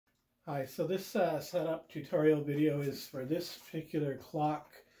Hi, so this setup tutorial video is for this particular clock.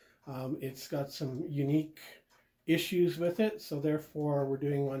 It's got some unique issues with it, so therefore we're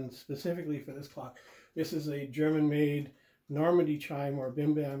doing one specifically for this clock. This is a German-made Normandy chime or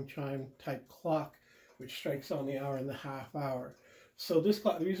Bim-Bam chime type clock, which strikes on the hour and the half hour. So this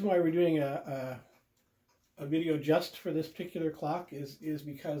clock, the reason why we're doing a video just for this particular clock is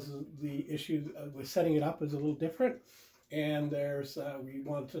because the issue with setting it up is a little different. And there's, we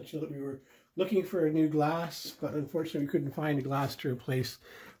wanted to show that we were looking for a new glass, but unfortunately we couldn't find a glass to replace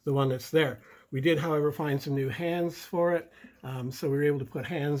the one that's there. We did, however, find some new hands for it, so we were able to put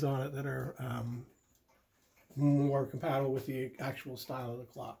hands on it that are more compatible with the actual style of the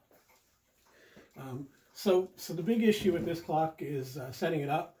clock. So the big issue with this clock is setting it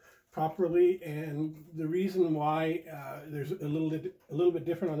up properly, and the reason why there's a little bit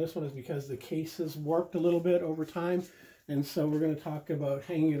different on this one is because the case has warped a little bit over time. And so we're going to talk about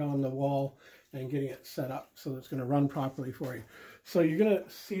hanging it on the wall and getting it set up so that it's going to run properly for you. So you're going to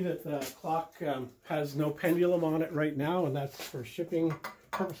see that the clock has no pendulum on it right now, and that's for shipping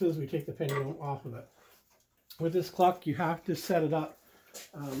purposes. We take the pendulum off of it. With this clock, you have to set it up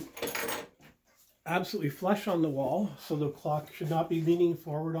absolutely flush on the wall, so the clock should not be leaning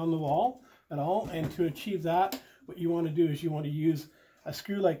forward on the wall at all. And to achieve that, what you want to do is you want to use a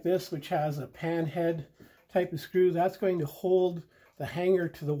screw like this, which has a pan head type of screw. That's going to hold the hanger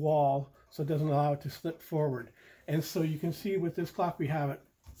to the wall so it doesn't allow it to slip forward. And so you can see with this clock we have it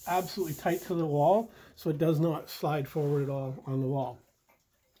absolutely tight to the wall so it does not slide forward at all on the wall.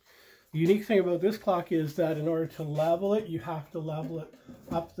 The unique thing about this clock is that in order to level it, you have to level it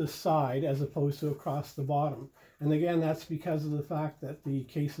up the side as opposed to across the bottom. And again, that's because of the fact that the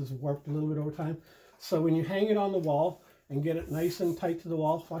case is warped a little bit over time. So when you hang it on the wall and get it nice and tight to the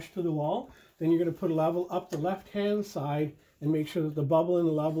wall, flush to the wall, then you're going to put a level up the left-hand side and make sure that the bubble in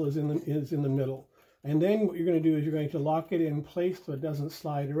the level is in the middle. And then what you're going to do is you're going to lock it in place so it doesn't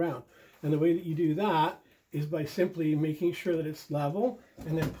slide around. And the way that you do that is by simply making sure that it's level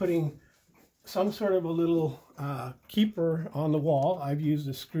and then putting some sort of a little keeper on the wall. I've used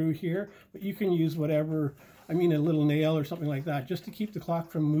a screw here, but you can use whatever, a little nail or something like that, just to keep the clock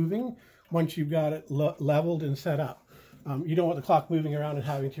from moving once you've got it leveled and set up. You don't want the clock moving around and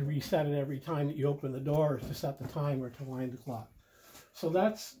having to reset it every time that you open the door to set the time or to wind the clock. So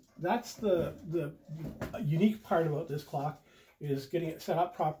that's the unique part about this clock, is getting it set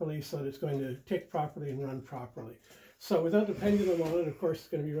up properly so that it's going to tick properly and run properly. So without the pendulum on it, of course, it's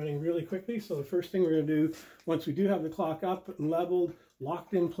going to be running really quickly. So the first thing we're going to do, once we do have the clock up and leveled,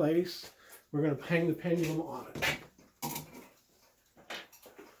 locked in place, we're going to hang the pendulum on it.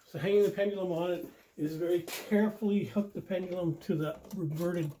 So hanging the pendulum on it is very carefully hook the pendulum to the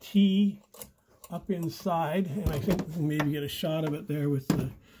reverted T up inside, and I think we can maybe get a shot of it there with the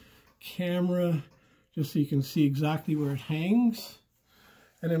camera just so you can see exactly where it hangs.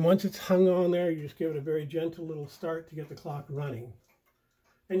 And then once it's hung on there, you just give it a very gentle little start to get the clock running.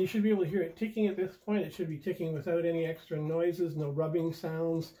 And you should be able to hear it ticking at this point. It should be ticking without any extra noises, no rubbing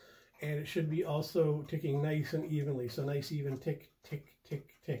sounds, and it should be also ticking nice and evenly. So nice even tick, tick,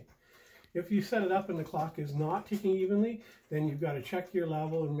 tick, tick. If you set it up and the clock is not ticking evenly, then you've got to check your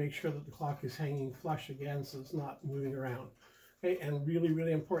level and make sure that the clock is hanging flush again so it's not moving around. Okay, and really,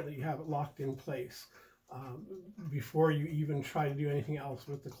 really important that you have it locked in place before you even try to do anything else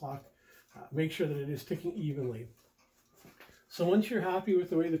with the clock. Make sure that it is ticking evenly. So once you're happy with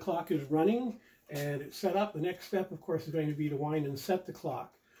the way the clock is running and it's set up, the next step, of course, is going to be to wind and set the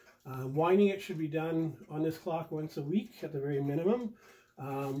clock. Winding it should be done on this clock once a week at the very minimum.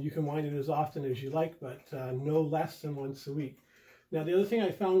 You can wind it as often as you like, but no less than once a week. Now, the other thing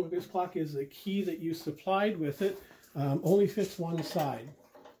I found with this clock is the key that you supplied with it only fits one side.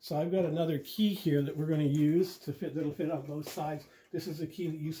 So I've got another key here that we're going to use to fit, that'll fit on both sides. This is the key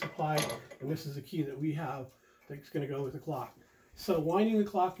that you supplied, and this is the key that we have that's going to go with the clock. So winding the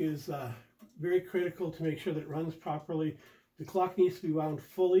clock is very critical to make sure that it runs properly. The clock needs to be wound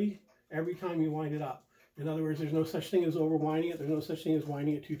fully every time you wind it up. In other words, there's no such thing as overwinding it. There's no such thing as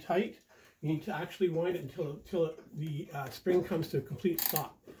winding it too tight. You need to actually wind it until the spring comes to a complete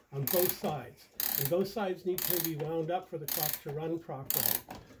stop on both sides. And both sides need to be wound up for the clock to run properly.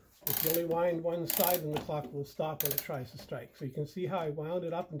 If you only wind one side, then the clock will stop when it tries to strike. So you can see how I wound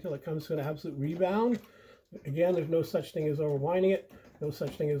it up until it comes to an absolute rebound. Again, there's no such thing as overwinding it. No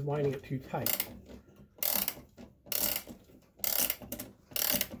such thing as winding it too tight.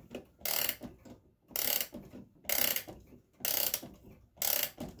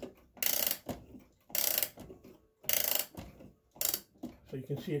 So you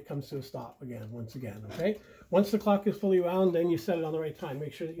can see it comes to a stop again, once again, okay? Once the clock is fully wound, then you set it on the right time.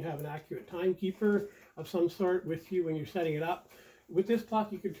 Make sure that you have an accurate timekeeper of some sort with you when you're setting it up. With this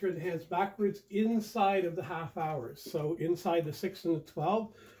clock, you can turn the hands backwards inside of the half hours. So inside the 6 and the 12,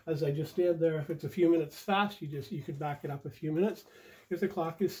 as I just did there, if it's a few minutes fast, you could back it up a few minutes. If the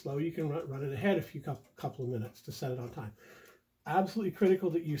clock is slow, you can run it ahead a couple of minutes to set it on time. Absolutely critical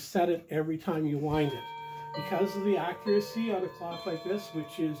that you set it every time you wind it. Because of the accuracy on a clock like this,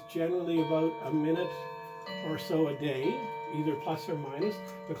 which is generally about a minute or so a day, either plus or minus,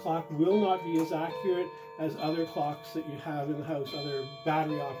 the clock will not be as accurate as other clocks that you have in the house, other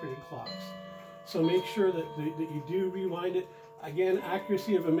battery-operated clocks. So make sure that you do rewind it. Again,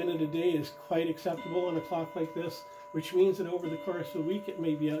 accuracy of a minute a day is quite acceptable on a clock like this, which means that over the course of a week, it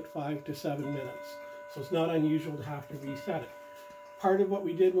may be out 5 to 7 minutes. So it's not unusual to have to reset it. Part of what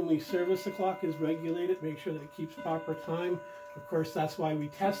we did when we service the clock is regulate it, make sure that it keeps proper time. Of course, that's why we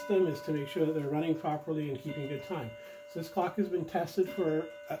test them, is to make sure that they're running properly and keeping good time. So this clock has been tested for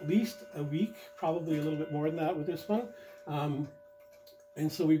at least a week, probably a little bit more than that with this one.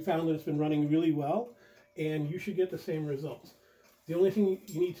 And so we found that it's been running really well, and you should get the same results. The only thing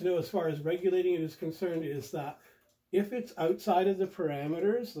you need to know as far as regulating it is concerned is that if it's outside of the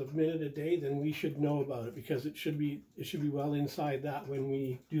parameters of minute a day, then we should know about it, because it should be well inside that when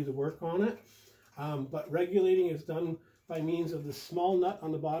we do the work on it. But regulating is done by means of the small nut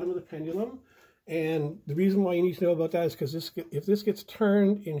on the bottom of the pendulum. And the reason why you need to know about that is because if this gets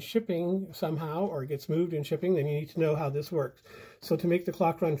turned in shipping somehow, or gets moved in shipping, then you need to know how this works. So to make the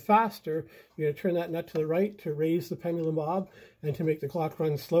clock run faster, you're going to turn that nut to the right to raise the pendulum bob, and to make the clock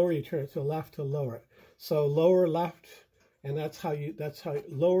run slower, you turn it to the left to lower it. So lower left, and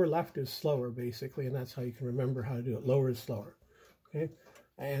lower left is slower basically, and that's how you can remember how to do it. Lower is slower, okay?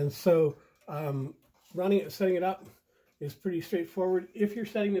 And so setting it up is pretty straightforward. If you're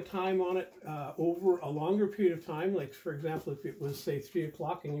setting the time on it over a longer period of time, like for example, if it was say 3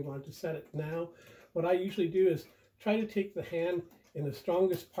 o'clock and you wanted to set it now, what I usually do is try to take the hand in the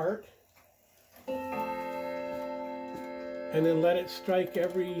strongest part and then let it strike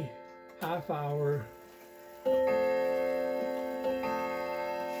every half hour.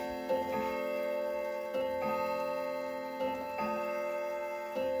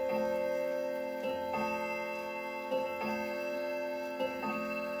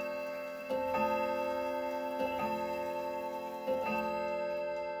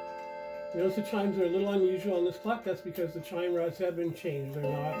 Notice the chimes are a little unusual on this clock. That's because the chime rods have been changed. They're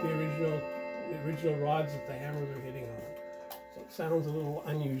not the original rods that the hammers are hitting on. So it sounds a little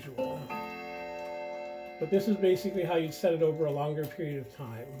unusual. But this is basically how you'd set it over a longer period of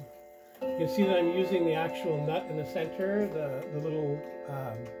time. You can see that I'm using the actual nut in the center, the little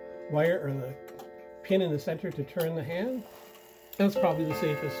wire or the pin in the center to turn the hand. That's probably the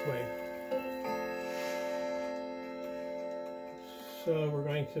safest way. So we're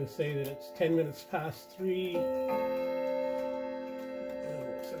going to say that it's 10 minutes past 3. And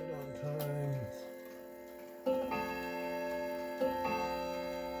we'll set it on time.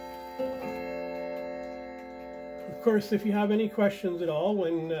 Of course, if you have any questions at all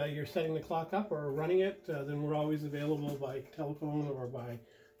when you're setting the clock up or running it, then we're always available by telephone or by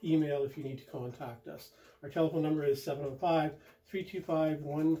email if you need to contact us. Our telephone number is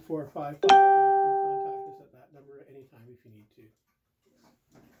 705-325-1455.